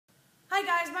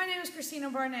Hi guys, my name is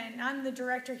Christina Barnett and I'm the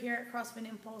director here at CrossFit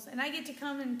Impulse, and I get to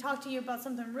come and talk to you about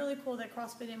something really cool that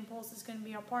CrossFit Impulse is going to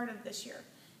be a part of this year.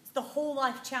 It's the Whole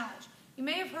Life Challenge. You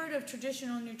may have heard of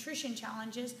traditional nutrition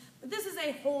challenges, but this is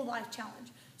a whole life challenge.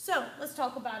 So let's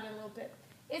talk about it a little bit.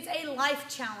 It's a life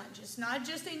challenge. It's not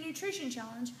just a nutrition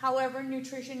challenge. However,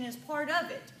 nutrition is part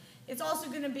of it. It's also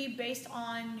going to be based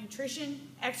on nutrition,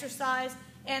 exercise,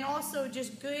 and also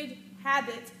just good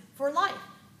habits for life.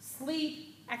 Sleep,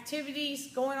 activities,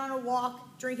 going on a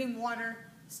walk, drinking water,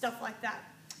 stuff like that.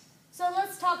 So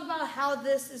let's talk about how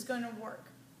this is going to work.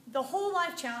 The Whole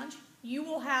Life Challenge, you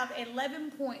will have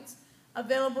 11 points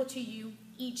available to you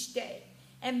each day.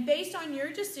 And based on your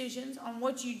decisions on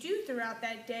what you do throughout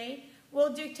that day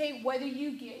will dictate whether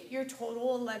you get your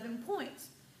total 11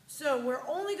 points. So we're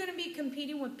only going to be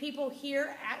competing with people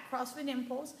here at CrossFit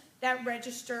Impulse that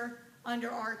register under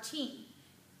our team.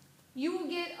 You will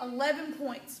get 11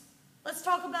 points. Let's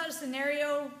talk about a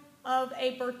scenario of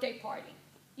a birthday party.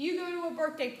 You go to a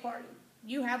birthday party.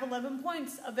 You have 11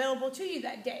 points available to you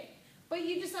that day, but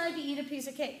you decide to eat a piece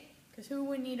of cake, because who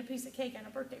wouldn't eat a piece of cake at a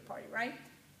birthday party, right?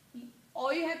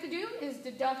 All you have to do is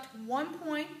deduct 1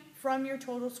 point from your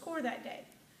total score that day.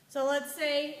 So let's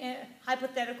say,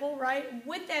 hypothetical, right?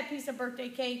 With that piece of birthday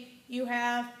cake, you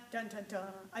have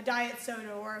a diet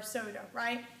soda or a soda,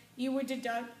 right? You would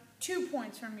deduct 2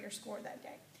 points from your score that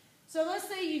day. So let's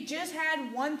say you just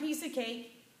had one piece of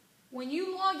cake. When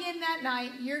you log in that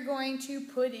night, you're going to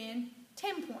put in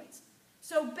 10 points.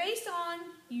 So based on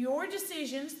your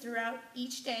decisions throughout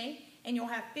each day, and you'll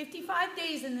have 55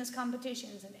 days in this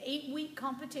competition, it's an 8-week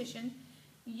competition,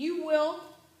 you will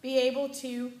be able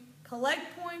to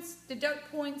collect points, deduct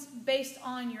points based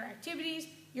on your activities,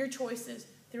 your choices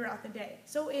throughout the day.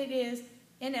 So it is,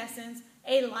 in essence,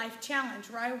 a life challenge,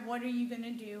 right? What are you going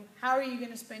to do? How are you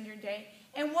going to spend your day?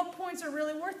 And what points are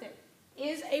really worth it?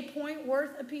 Is a point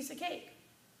worth a piece of cake?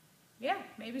 Yeah,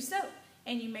 maybe so.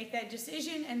 And you make that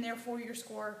decision, and therefore your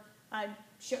score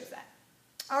shows that.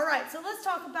 All right, so let's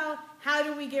talk about how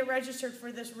do we get registered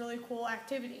for this really cool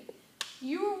activity.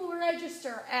 You will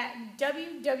register at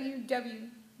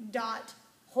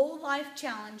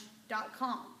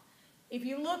www.wholelifechallenge.com. If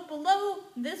you look below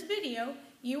this video,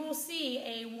 you will see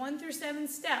a 1 through 7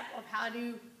 step of how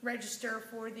to register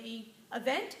for the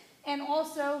event, and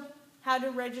also how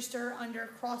to register under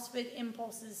CrossFit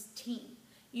Impulse's team.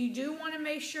 You do want to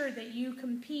make sure that you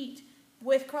compete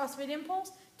with CrossFit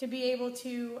Impulse to be able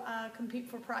to compete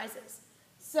for prizes.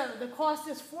 So the cost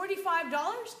is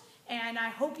 $45, and I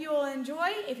hope you will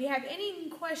enjoy. If you have any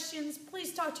questions,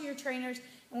 please talk to your trainers,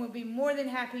 and we'll be more than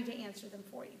happy to answer them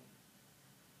for you.